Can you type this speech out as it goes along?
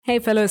Hey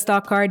fellow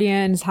Stock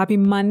Guardians, happy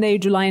Monday,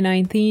 July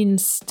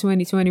 19th,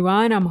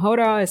 2021. I'm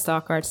Hoda, a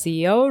Stock Guard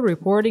CEO,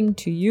 reporting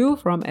to you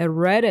from a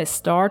red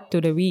start to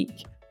the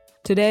week.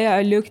 Today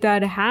I looked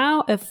at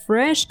how a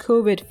fresh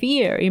COVID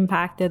fear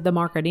impacted the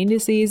market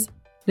indices,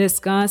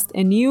 discussed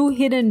a new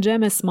hidden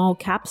gem small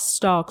cap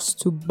stocks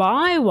to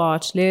buy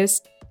watch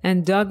list,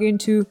 and dug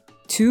into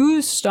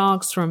two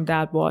stocks from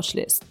that watch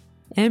list,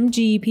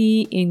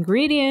 MGP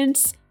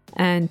Ingredients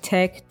and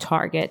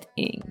TechTarget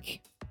Inc.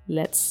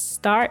 Let's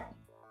start.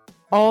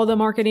 All the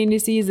market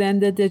indices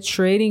ended the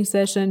trading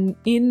session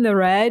in the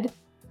red.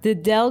 The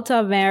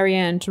Delta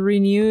variant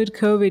renewed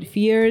COVID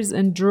fears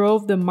and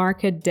drove the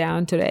market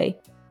down today.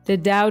 The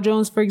Dow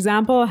Jones, for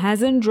example,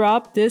 hasn't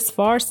dropped this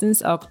far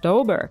since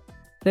October.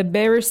 The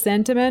bearish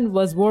sentiment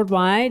was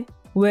worldwide,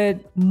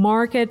 with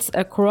markets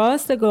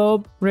across the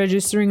globe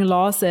registering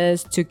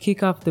losses to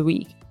kick off the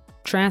week.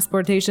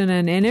 Transportation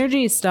and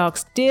energy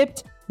stocks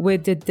dipped,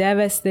 with the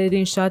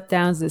devastating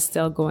shutdowns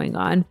still going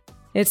on.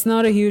 It's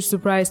not a huge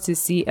surprise to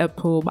see a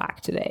pullback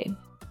today.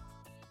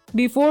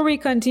 Before we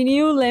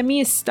continue, let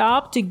me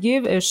stop to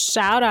give a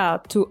shout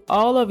out to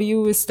all of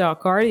you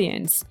Stock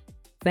Guardians.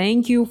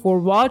 Thank you for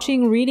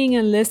watching, reading,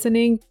 and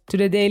listening to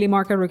the daily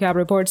market recap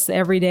reports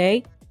every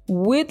day.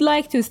 We'd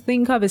like to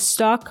think of a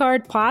Stock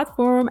Guard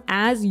platform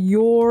as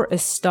your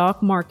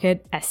stock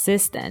market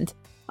assistant.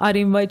 I'd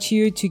invite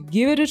you to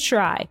give it a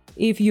try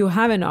if you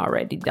haven't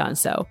already done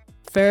so.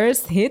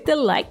 First, hit the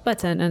like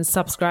button and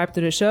subscribe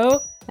to the show,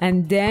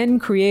 and then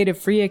create a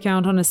free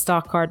account on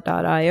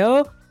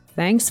StockCard.io.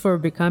 Thanks for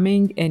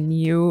becoming a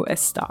new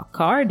Stock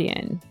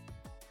Guardian.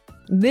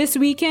 This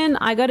weekend,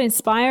 I got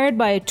inspired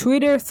by a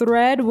Twitter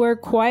thread where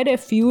quite a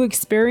few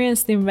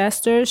experienced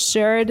investors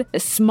shared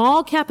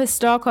small cap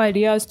stock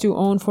ideas to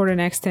own for the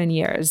next 10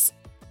 years.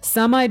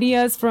 Some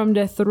ideas from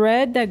the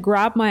thread that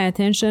grabbed my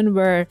attention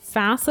were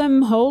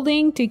Fathom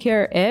Holding,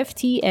 ticker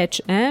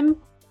FTHM,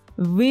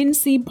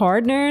 Vinci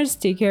Partners,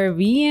 ticker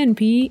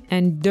VNP,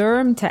 and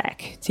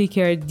DermTech,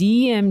 ticker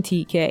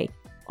DMTK.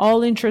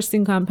 All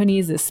interesting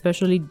companies,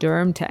 especially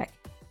DermTech.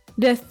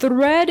 The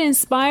thread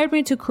inspired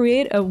me to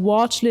create a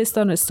watch list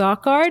on a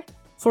Stock Guard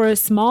for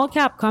small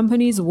cap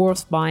companies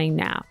worth buying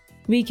now.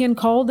 We can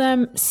call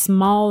them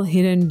small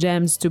hidden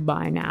gems to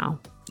buy now,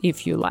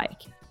 if you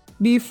like.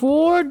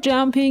 Before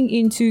jumping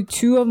into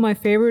two of my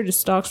favorite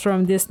stocks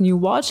from this new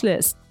watch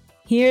list,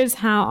 here's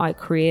how I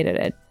created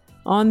it.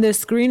 On the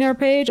screener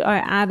page, I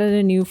added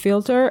a new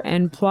filter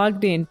and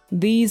plugged in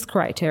these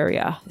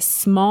criteria: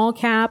 small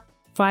cap,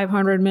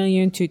 $500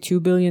 million to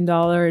 $2 billion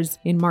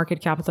in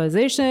market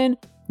capitalization,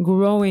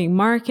 growing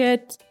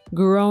market,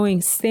 growing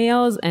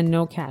sales, and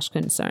no cash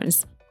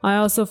concerns. I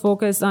also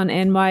focused on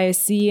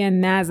NYSE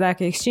and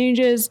NASDAQ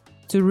exchanges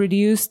to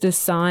reduce the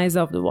size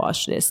of the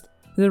watch list.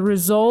 The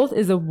result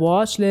is a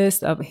watch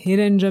list of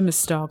hidden gem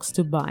stocks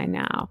to buy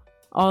now.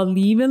 I'll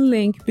leave a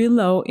link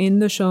below in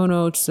the show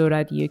notes so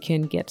that you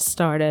can get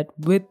started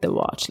with the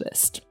watch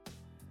list.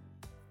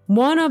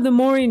 One of the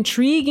more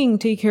intriguing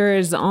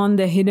tickers on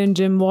the hidden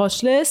gem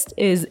watch list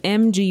is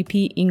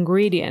MGP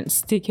Ingredients,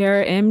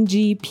 ticker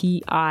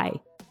MGPI.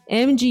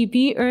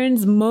 MGP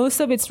earns most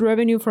of its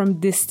revenue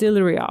from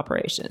distillery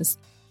operations.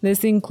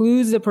 This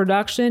includes the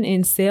production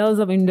and sales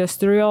of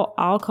industrial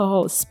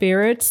alcohol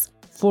spirits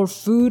for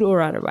food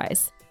or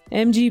otherwise.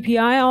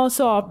 MGPI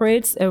also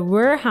operates a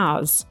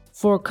warehouse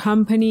for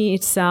company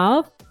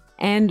itself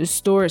and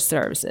store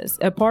services.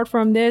 Apart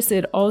from this,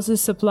 it also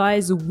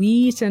supplies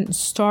wheat and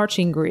starch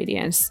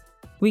ingredients.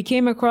 We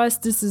came across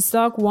this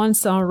stock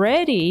once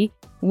already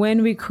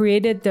when we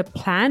created the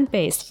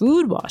plant-based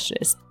food watch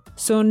list.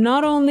 So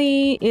not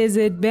only is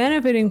it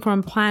benefiting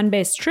from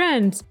plant-based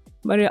trends,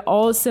 but it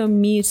also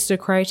meets the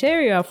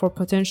criteria for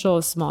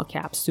potential small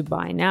caps to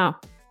buy now.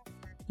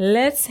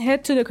 Let's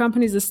head to the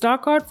company's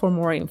stock card for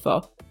more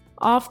info.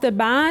 Off the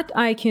bat,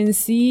 I can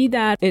see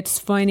that its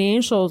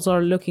financials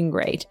are looking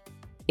great.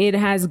 It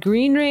has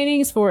green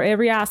ratings for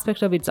every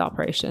aspect of its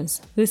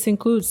operations. This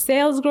includes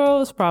sales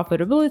growth,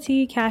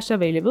 profitability, cash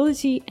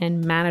availability,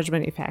 and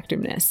management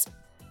effectiveness.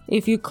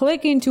 If you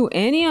click into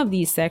any of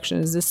these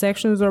sections, the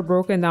sections are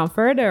broken down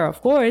further,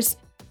 of course.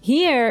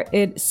 Here,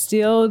 it's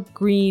still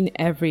green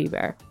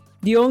everywhere.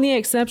 The only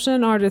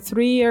exception are the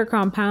 3-year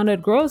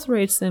compounded growth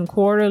rates and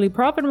quarterly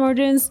profit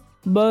margins,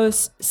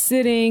 both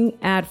sitting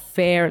at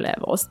fair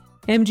levels.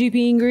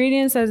 MGP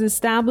Ingredients has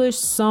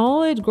established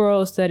solid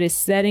growth that is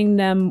setting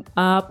them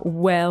up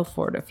well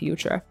for the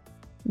future.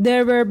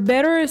 There were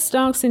better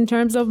stocks in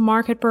terms of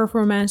market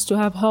performance to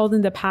have held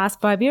in the past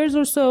 5 years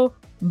or so,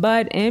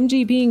 but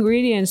MGP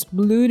Ingredients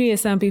blew the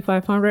S&P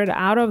 500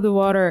 out of the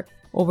water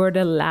over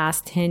the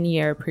last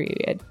 10-year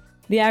period.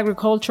 The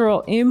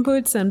agricultural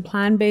inputs and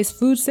plant-based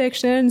food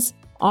sections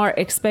are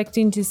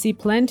expecting to see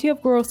plenty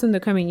of growth in the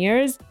coming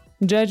years.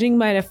 Judging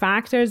by the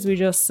factors we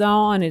just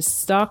saw on its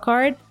stock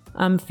card,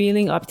 I'm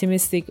feeling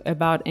optimistic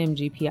about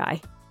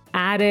MGPI.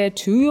 Add it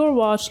to your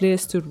watch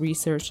list to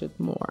research it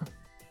more.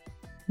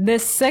 The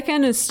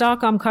second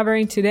stock I'm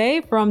covering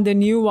today from the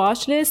new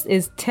watch list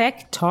is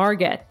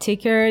TechTarget,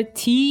 ticker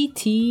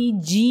TTGT.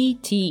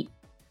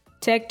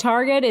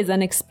 TechTarget is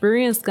an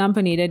experienced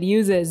company that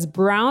uses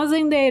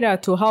browsing data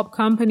to help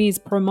companies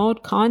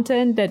promote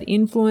content that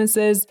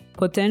influences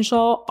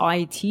potential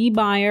IT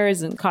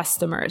buyers and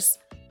customers.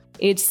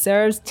 It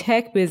serves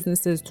tech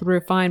businesses to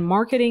refine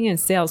marketing and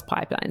sales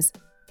pipelines.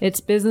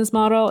 Its business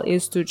model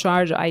is to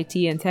charge IT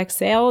and tech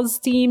sales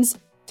teams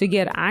to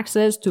get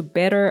access to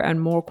better and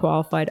more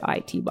qualified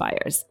IT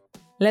buyers.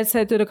 Let's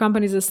head to the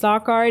company's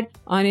stock chart.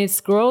 On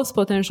its growth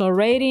potential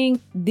rating,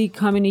 the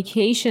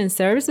communication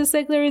services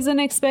sector isn't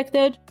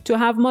expected to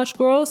have much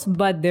growth,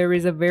 but there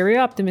is a very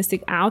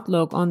optimistic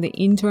outlook on the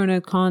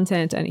internet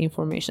content and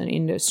information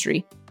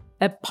industry.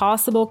 A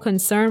possible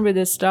concern with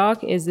the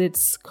stock is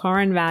its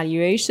current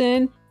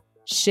valuation.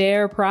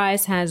 Share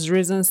price has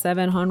risen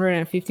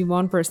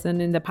 751%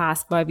 in the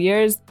past 5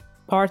 years,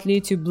 partly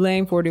to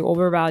blame for the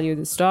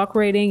overvalued stock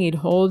rating it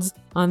holds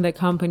on the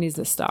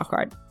company's stock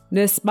chart.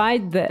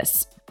 Despite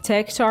this,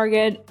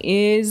 TechTarget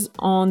is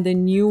on the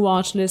new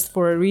watch list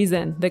for a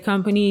reason. The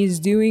company is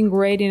doing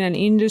great in an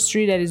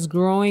industry that is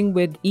growing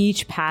with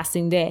each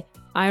passing day.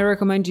 I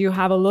recommend you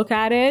have a look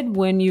at it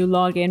when you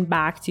log in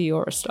back to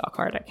your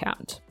StockCard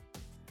account.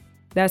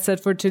 That's it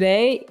for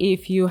today.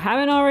 If you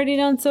haven't already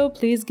done so,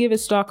 please give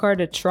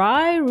StockCard a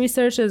try.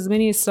 Research as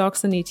many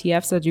stocks and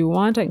ETFs as you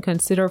want and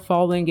consider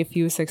following a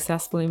few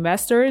successful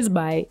investors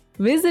by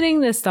visiting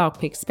the Stock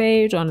Picks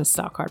page on the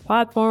StockCard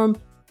platform.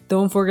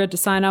 Don't forget to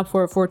sign up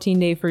for a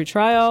 14-day free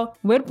trial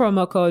with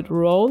promo code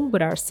ROLL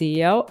with our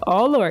CEO,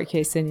 all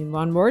lowercase and in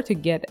one word, to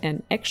get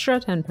an extra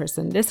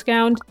 10%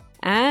 discount.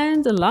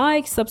 And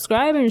like,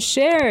 subscribe, and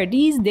share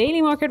these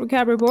daily market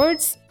recap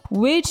reports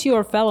with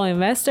your fellow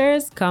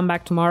investors. Come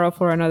back tomorrow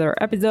for another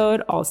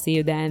episode. I'll see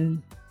you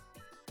then.